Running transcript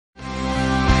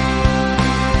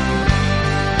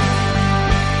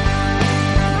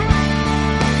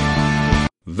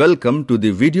Welcome to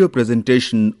the video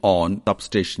presentation on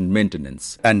substation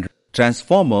maintenance and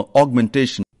transformer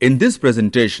augmentation. In this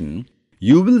presentation,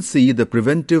 you will see the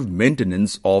preventive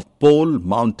maintenance of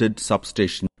pole-mounted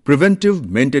substation. Preventive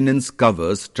maintenance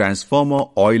covers transformer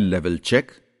oil level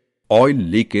check, oil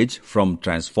leakage from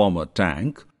transformer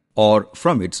tank or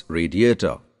from its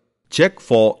radiator. Check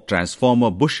for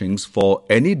transformer bushings for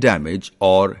any damage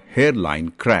or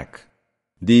hairline crack.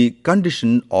 The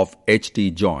condition of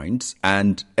HT joints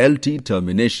and LT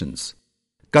terminations.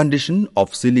 Condition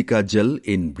of silica gel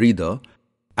in breather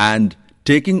and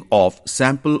taking off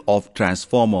sample of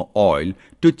transformer oil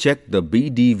to check the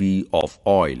BDV of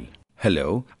oil.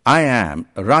 Hello, I am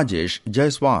Rajesh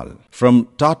Jaiswal from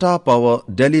Tata Power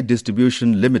Delhi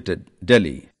Distribution Limited,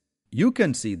 Delhi. You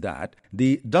can see that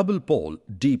the double pole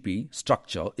DP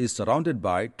structure is surrounded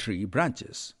by tree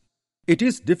branches. It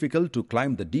is difficult to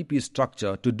climb the DP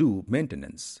structure to do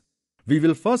maintenance. We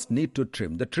will first need to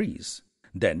trim the trees.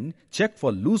 Then check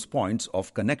for loose points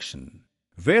of connection,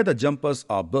 where the jumpers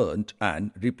are burnt,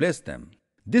 and replace them.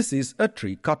 This is a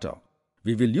tree cutter.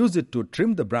 We will use it to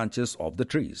trim the branches of the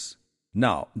trees.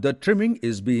 Now, the trimming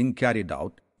is being carried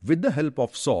out with the help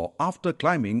of saw after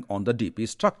climbing on the DP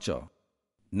structure.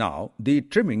 Now, the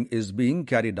trimming is being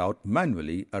carried out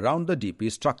manually around the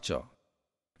DP structure.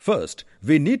 First,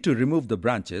 we need to remove the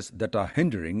branches that are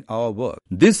hindering our work.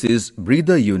 This is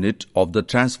breather unit of the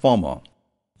transformer.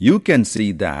 You can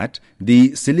see that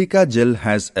the silica gel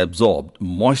has absorbed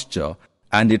moisture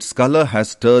and its color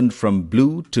has turned from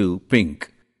blue to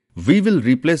pink. We will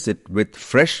replace it with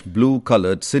fresh blue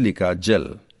colored silica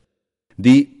gel.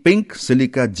 The pink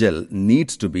silica gel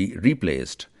needs to be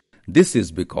replaced. This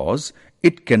is because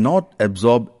it cannot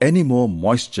absorb any more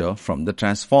moisture from the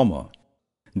transformer.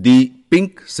 The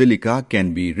pink silica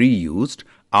can be reused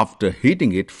after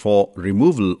heating it for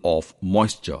removal of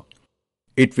moisture.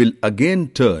 It will again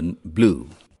turn blue.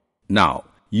 Now,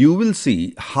 you will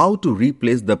see how to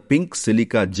replace the pink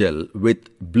silica gel with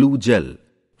blue gel.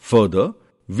 Further,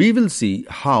 we will see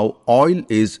how oil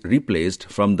is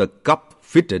replaced from the cup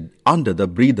fitted under the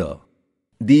breather.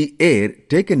 The air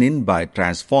taken in by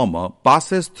transformer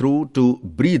passes through to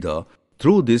breather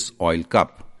through this oil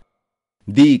cup.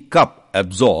 The cup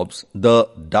absorbs the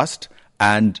dust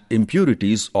and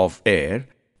impurities of air,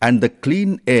 and the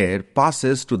clean air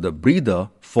passes to the breather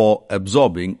for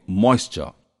absorbing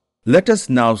moisture. Let us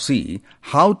now see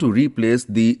how to replace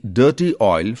the dirty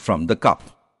oil from the cup.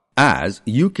 As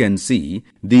you can see,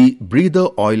 the breather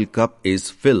oil cup is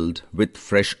filled with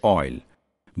fresh oil.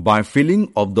 By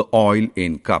filling of the oil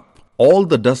in cup, all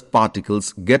the dust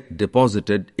particles get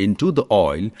deposited into the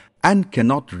oil and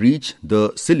cannot reach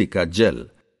the silica gel.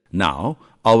 Now,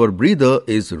 our breather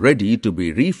is ready to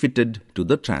be refitted to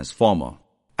the transformer.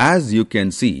 As you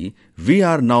can see, we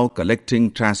are now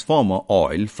collecting transformer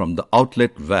oil from the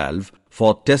outlet valve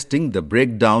for testing the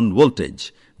breakdown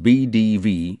voltage,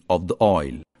 BDV, of the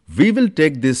oil. We will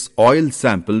take this oil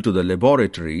sample to the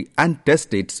laboratory and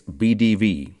test its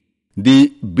BDV.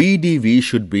 The BDV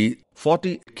should be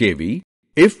 40 kV.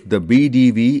 If the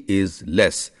BDV is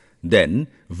less, then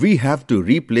we have to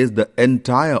replace the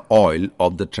entire oil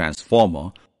of the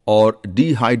transformer, or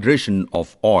dehydration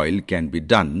of oil can be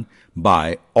done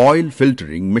by oil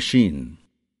filtering machine.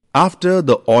 After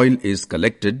the oil is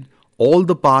collected, all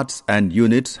the parts and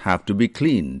units have to be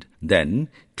cleaned. Then,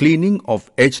 cleaning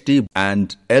of HT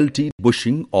and LT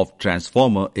bushing of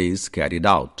transformer is carried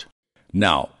out.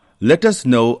 Now, let us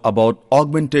know about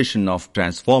augmentation of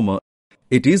transformer.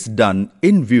 It is done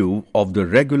in view of the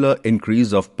regular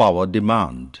increase of power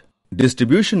demand.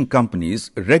 Distribution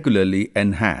companies regularly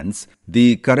enhance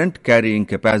the current carrying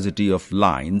capacity of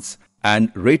lines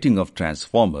and rating of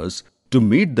transformers to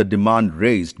meet the demand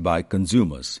raised by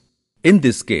consumers. In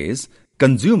this case,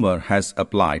 consumer has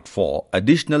applied for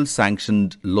additional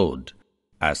sanctioned load.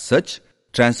 As such,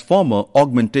 transformer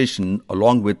augmentation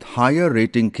along with higher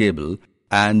rating cable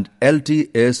and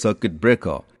LT air circuit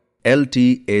breaker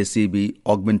LT-ACB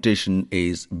augmentation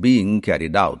is being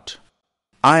carried out.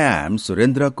 I am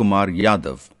Surendra Kumar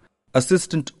Yadav,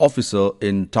 Assistant Officer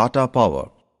in Tata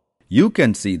Power. You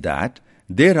can see that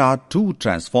there are two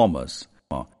transformers.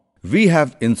 We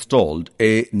have installed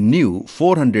a new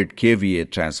 400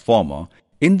 kVA transformer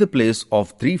in the place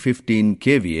of 315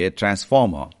 kVA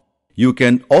transformer. You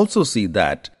can also see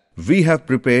that we have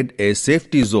prepared a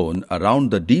safety zone around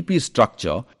the DP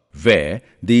structure where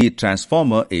the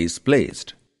transformer is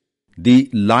placed. The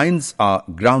lines are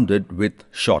grounded with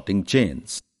shorting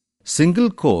chains. Single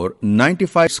core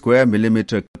 95 square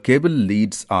millimeter cable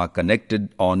leads are connected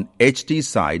on HT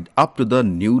side up to the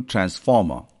new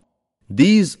transformer.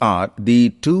 These are the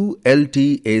two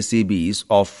LT ACBs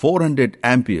of 400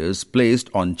 amperes placed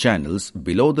on channels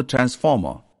below the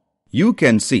transformer. You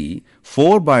can see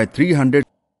 4 by 300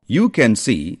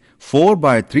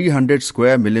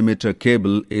 square millimeter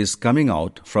cable is coming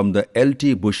out from the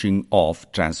LT bushing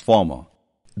of transformer.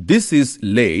 This is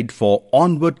laid for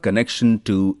onward connection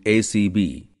to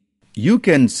ACB. You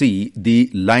can see the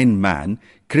lineman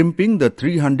crimping the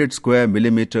 300 square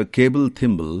millimeter cable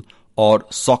thimble or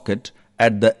socket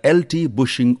at the LT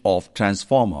bushing of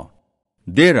transformer.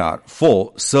 There are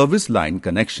 4 service line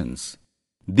connections.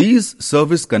 These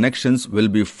service connections will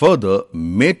be further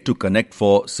made to connect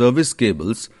for service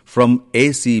cables from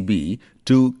ACB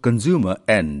to consumer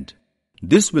end.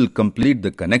 This will complete the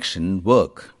connection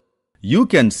work. You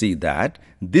can see that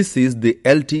this is the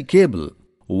LT cable.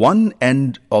 One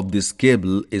end of this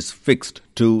cable is fixed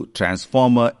to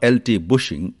transformer LT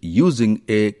bushing using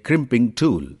a crimping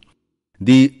tool.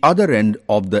 The other end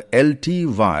of the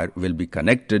LT wire will be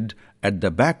connected at the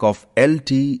back of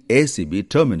LT ACB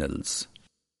terminals.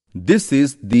 This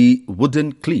is the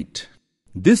wooden cleat.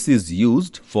 This is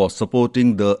used for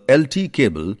supporting the LT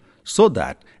cable so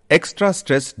that extra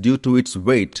stress due to its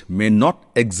weight may not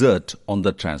exert on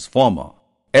the transformer.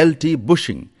 LT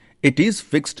bushing. It is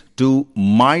fixed to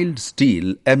mild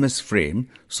steel MS frame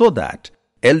so that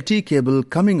LT cable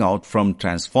coming out from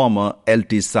transformer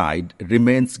LT side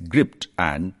remains gripped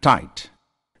and tight.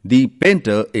 The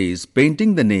painter is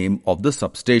painting the name of the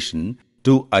substation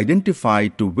to identify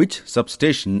to which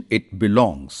substation it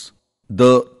belongs.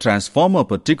 The transformer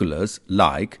particulars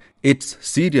like its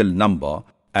serial number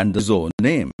and the zone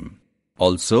name.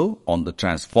 Also on the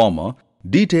transformer,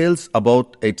 details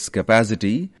about its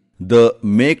capacity, the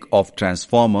make of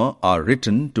transformer are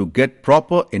written to get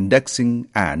proper indexing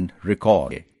and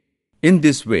record. In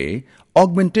this way,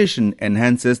 augmentation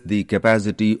enhances the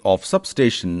capacity of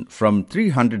substation from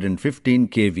 315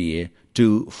 kVA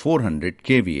to 400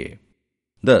 kVA.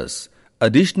 Thus,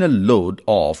 additional load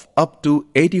of up to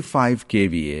 85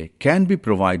 kVA can be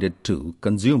provided to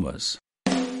consumers.